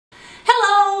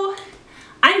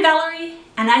I'm Valerie,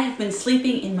 and I have been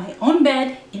sleeping in my own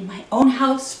bed, in my own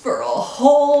house for a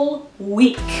whole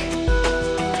week.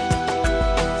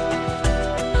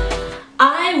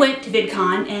 I went to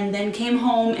VidCon and then came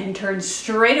home and turned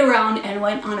straight around and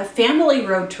went on a family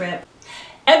road trip.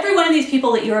 Every one of these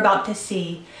people that you're about to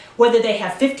see, whether they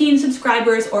have 15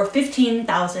 subscribers or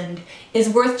 15,000, is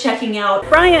worth checking out.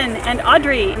 Brian and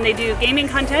Audrey, and they do gaming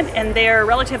content and they're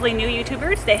relatively new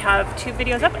YouTubers. They have 2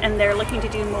 videos up and they're looking to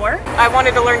do more. I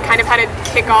wanted to learn kind of how to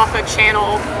kick off a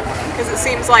channel because it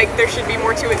seems like there should be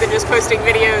more to it than just posting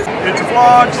videos. It's a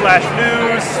vlog slash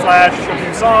news slash a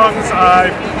few songs.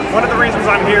 One of the reasons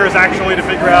I'm here is actually to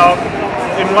figure out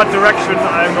in what direction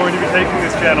I'm going to be taking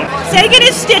this channel. Sagan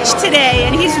is stitched today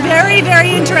and he's very, very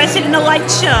interested in the light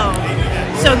show.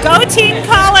 So go Team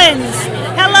Collins!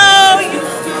 Hello!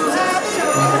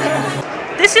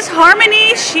 This is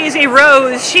Harmony. She is a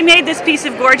rose. She made this piece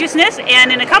of gorgeousness,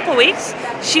 and in a couple weeks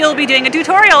she'll be doing a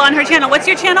tutorial on her channel. What's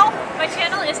your channel? My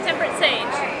channel is Temperate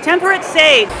Sage. Temperate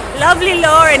Sage. Lovely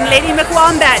Lauren, Lady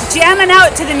McWombat, jamming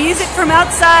out to the music from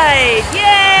outside.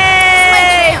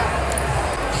 Yay!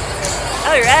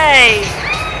 Alright.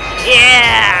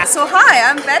 Yeah! So hi,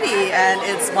 I'm Betty and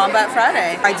it's Wombat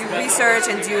Friday. I do research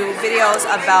and do videos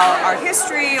about art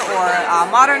history or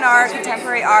modern art,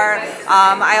 contemporary art.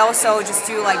 I also just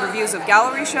do like reviews of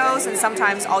gallery shows, and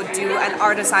sometimes I'll do an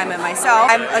art assignment myself.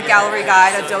 I'm a gallery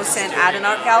guide, a docent at an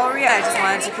art gallery, and I just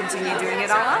wanted to continue doing it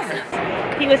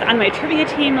online. He was on my trivia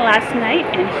team last night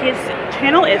and his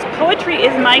channel is Poetry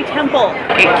Is My Temple.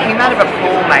 It came out of a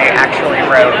poem I actually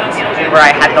wrote where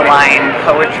I had the line,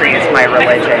 "Poetry is my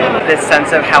religion." This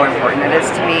sense of how important it is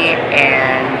to me,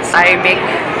 and I make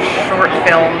short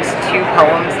films, 2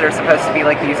 poems that are supposed to be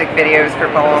like music videos for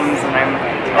poems, and I'm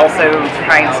also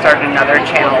trying to start another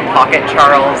channel, Pocket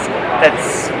Charles,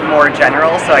 that's more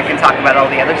general, so I can talk about all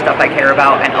the other stuff I care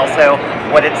about and also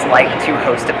what it's like to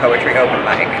host a poetry open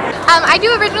mic. I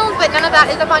do originals, but none of that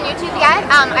is up on YouTube yet.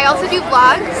 I also do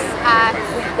vlogs.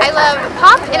 I love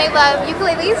pop and I love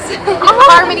ukuleles,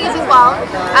 harmonies as well.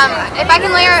 If I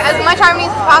can layer as much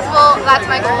harmonies as possible, that's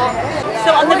my goal.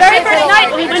 So on the very first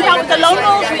night when we went out with the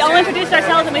locals, we all introduced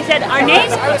ourselves and we said our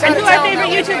names and who our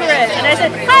favorite YouTuber is. And I said,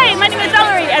 hi, my name is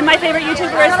Valerie and my favorite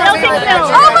YouTuber is Phil Pink Phil.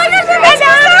 Oh my gosh, I'm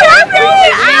so happy!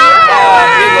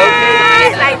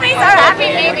 My face are happy,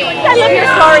 baby. I love your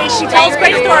stories. She tells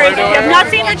great stories. If you have not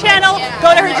seen her channel,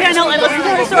 go to her channel and listen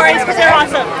to her stories because they're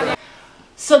awesome.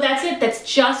 So that's it. That's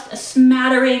just a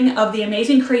smattering of the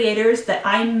amazing creators that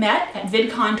I met at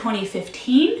VidCon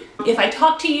 2015. If I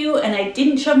talked to you and I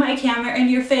didn't shove my camera in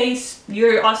your face,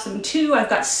 you're awesome too. I've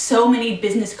got so many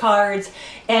business cards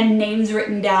and names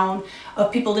written down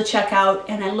of people to check out,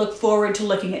 and I look forward to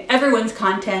looking at everyone's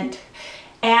content.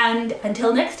 And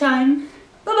until next time,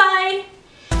 bye-bye!